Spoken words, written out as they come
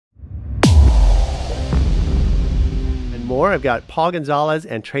more. I've got Paul Gonzalez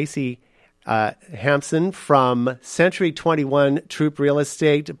and Tracey Hampson from Century 21 Troop Real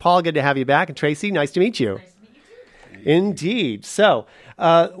Estate. Paul, good to have you back. And Tracey, nice to meet you. Nice to meet you too. Indeed. So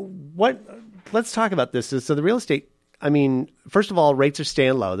let's talk about this. So the real estate, I mean, first of all, rates are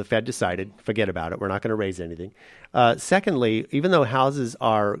staying low. The Fed decided, forget about it. We're not going to raise anything. Secondly, even though houses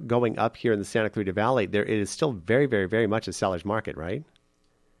are going up here in the Santa Clarita Valley, it is still very, very, very much a seller's market, right?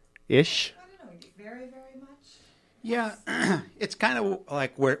 Ish? I don't know, very, very much. Yeah, it's kind of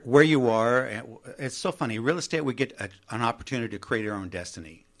like where you are. It's so funny. Real estate, we get an opportunity to create our own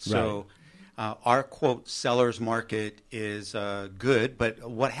destiny. So our, quote, seller's market is good, but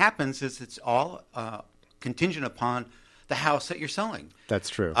what happens is it's all contingent upon the house that you're selling. That's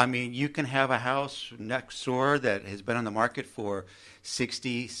true. I mean, you can have a house next door that has been on the market for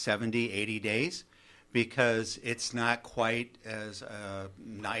 60, 70, 80 days because it's not quite as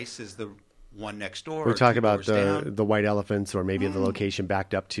nice as the one next door. We're talking about the white elephants or maybe the location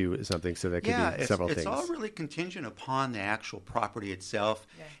backed up to something, so that could be several things. It's all really contingent upon the actual property itself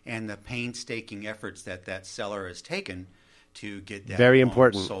and the painstaking efforts that seller has taken to get that very home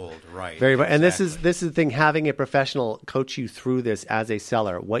important sold. Right. Very important. And this is the thing, having a professional coach you through this as a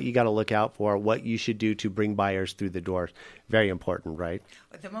seller, what you got to look out for, what you should do to bring buyers through the door. Very important, right?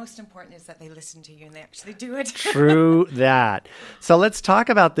 The most important is that they listen to you and they actually do it. True that. So let's talk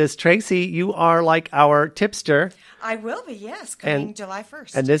about this. Tracey, you are like our tipster. I will be, yes, coming July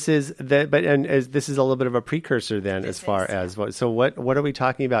 1st. And this is this is a little bit of a precursor then, as far as what. So what are we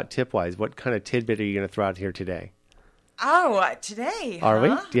talking about tip wise? What kind of tidbit are you going to throw out here today? Oh, today, Are we?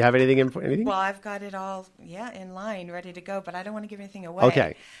 Do you have anything? Well, I've got it all, in line, ready to go, but I don't want to give anything away.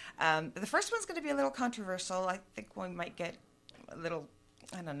 Okay. The first one's going to be a little controversial. I think we might get a little,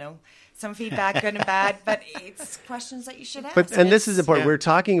 I don't know, some feedback, good and bad, but it's questions that you should ask. And this is important. We're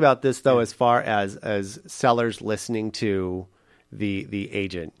talking about this, though, as far as sellers listening to the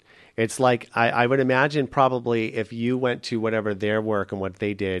agent. It's like, I would imagine probably if you went to whatever their work and what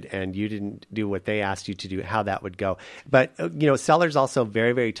they did and you didn't do what they asked you to do, how that would go. But, sellers also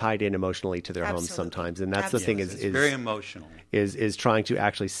very, very tied in emotionally to their homes sometimes. And that's the thing is very emotional. Is trying to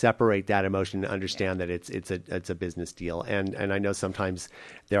actually separate that emotion and understand that it's a business deal. And I know sometimes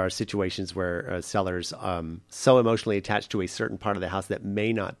there are situations where sellers so emotionally attached to a certain part of the house that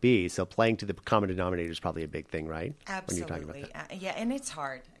may not be. So playing to the common denominator is probably a big thing, right? Absolutely. When you're talking about that. Yeah, and it's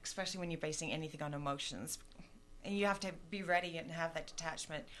hard, especially when you're basing anything on emotions. And you have to be ready and have that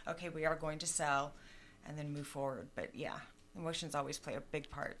detachment. Okay, we are going to sell and then move forward. But yeah, emotions always play a big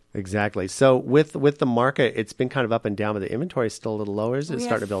part. Exactly. So with the market, it's been kind of up and down, but the inventory is still a little lower. Is it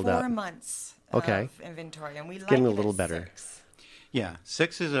starting to build up? 4 months of inventory, and we like getting a little better. 6. Yeah,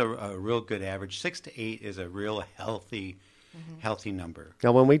 6 is a real good average. 6 to 8 is a real healthy number.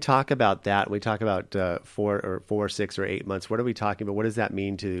 Now, when we talk about that, we talk about 4, 6, or 8 months. What are we talking about? What does that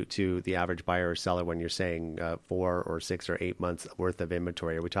mean to the average buyer or seller when you're saying 4 or 6 or 8 months worth of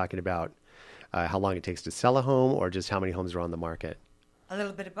inventory? Are we talking about how long it takes to sell a home, or just how many homes are on the market? A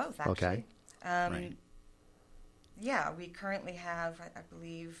little bit of both, actually. Okay. Right. Yeah, we currently have, I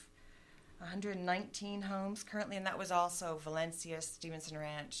believe, 119 homes currently, and that was also Valencia, Stevenson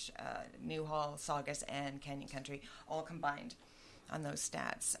Ranch, Newhall, Saugus, and Canyon Country, all combined on those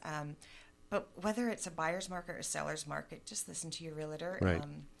stats. But whether it's a buyer's market or seller's market, just listen to your realtor. Right.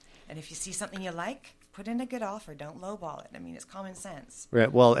 And if you see something you like, put in a good offer. Don't lowball it. I mean, it's common sense.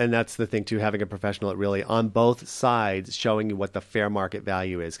 Right. Well, and that's the thing, too, having a professional that really, on both sides, showing you what the fair market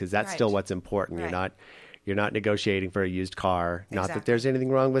value is, because that's still what's important. Right. You're not negotiating for a used car. Exactly. Not that there's anything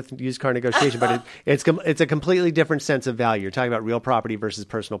wrong with used car negotiation, but it's a completely different sense of value. You're talking about real property versus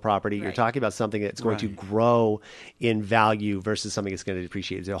personal property. Right. You're talking about something that's going to grow in value versus something that's going to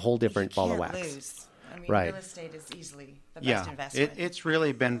depreciate. It's a whole different ball of wax. Lose. I mean, real estate is easily the best investment. It's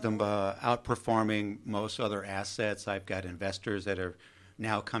really been outperforming most other assets. I've got investors that are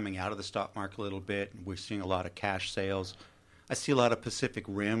now coming out of the stock market a little bit. We're seeing a lot of cash sales. I see a lot of Pacific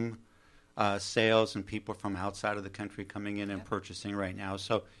Rim sales and people from outside of the country coming in and purchasing right now.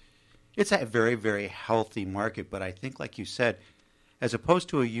 So it's a very, very healthy market. But I think, like you said, as opposed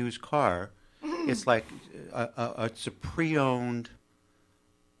to a used car, it's like it's a pre-owned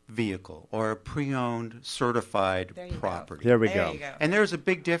vehicle or a pre-owned certified property. There we go. And there's a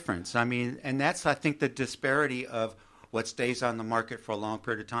big difference. I mean, and that's, I think, the disparity of what stays on the market for a long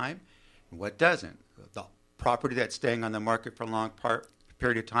period of time and what doesn't. The property that's staying on the market for a long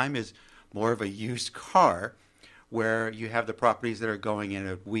period of time is more of a used car, where you have the properties that are going in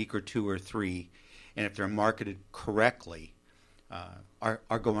a week or 2 or 3, and if they're marketed correctly,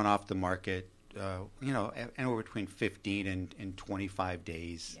 are going off the market anywhere between 15 and 25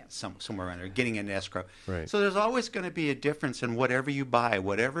 days, Yeah. somewhere around there, getting an escrow. Right. So there's always going to be a difference in whatever you buy,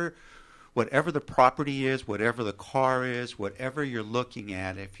 whatever the property is, whatever the car is, whatever you're looking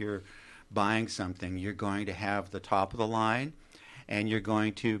at. If you're buying something, you're going to have the top of the line, and you're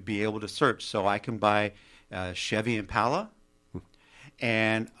going to be able to search. So I can buy Chevy Impala,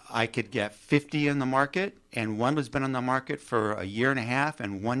 and I could get 50 in the market, and one has been on the market for a year and a half,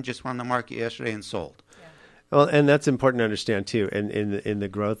 and one just went on the market yesterday and sold. Well, and that's important to understand too. And in the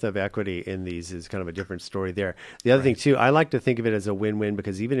growth of equity in these is kind of a different story there. The other thing too, I like to think of it as a win-win,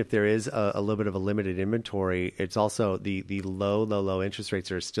 because even if there is a little bit of a limited inventory, it's also the low interest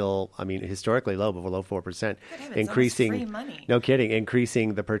rates are still, I mean, historically low, but below 4%, increasing. Free money. No kidding,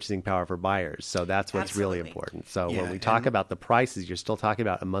 increasing the purchasing power for buyers. So that's what's Absolutely. really important. So Yeah, when we talk about the prices, you're still talking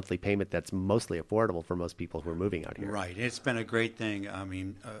about a monthly payment that's mostly affordable for most people who are moving out here. Right. It's been a great thing. I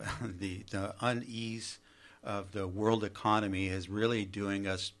mean, the unease of the world economy is really doing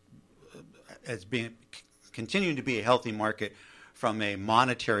us as being continuing to be a healthy market from a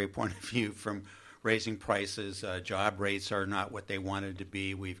monetary point of view, from raising prices. Job rates are not what they wanted to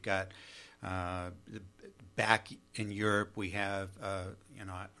be. We've got back in Europe, we have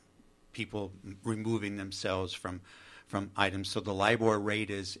people removing themselves from items. So the LIBOR rate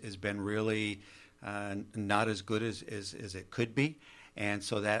has been really not as good as it could be. And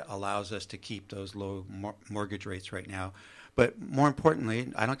so that allows us to keep those low mortgage rates right now. But more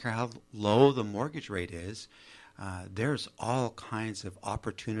importantly, I don't care how low the mortgage rate is, there's all kinds of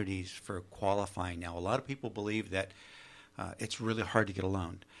opportunities for qualifying now. A lot of people believe that it's really hard to get a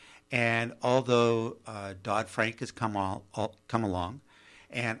loan. And although Dodd-Frank has come along,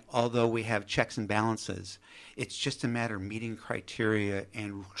 and although we have checks and balances, it's just a matter of meeting criteria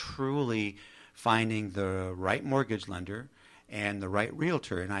and truly finding the right mortgage lender and the right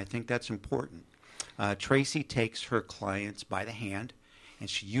realtor, and I think that's important. Tracey takes her clients by the hand, and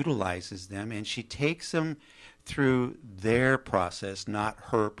she utilizes them, and she takes them through their process, not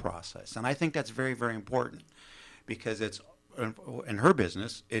her process. And I think that's very, very important, because it's in her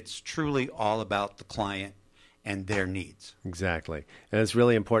business, it's truly all about the client and their needs. Exactly. And it's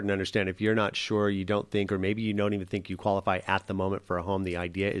really important to understand, if you're not sure, you don't think, or maybe you don't even think you qualify at the moment for a home, the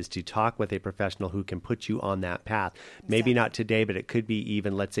idea is to talk with a professional who can put you on that path. Maybe not today, but it could be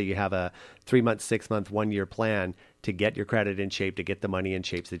even, let's say you have a 3-month, 6-month, 1-year plan to get your credit in shape, to get the money in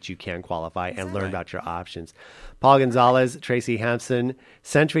shape so that you can qualify and learn about your options. Paul Gonzalez, Tracey Hampson,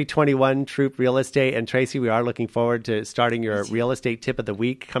 Century 21 Troop Real Estate. And Tracey, we are looking forward to starting your real estate tip of the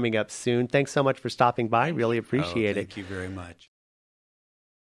week coming up soon. Thanks so much for stopping by. Really appreciate it. Thank you very much.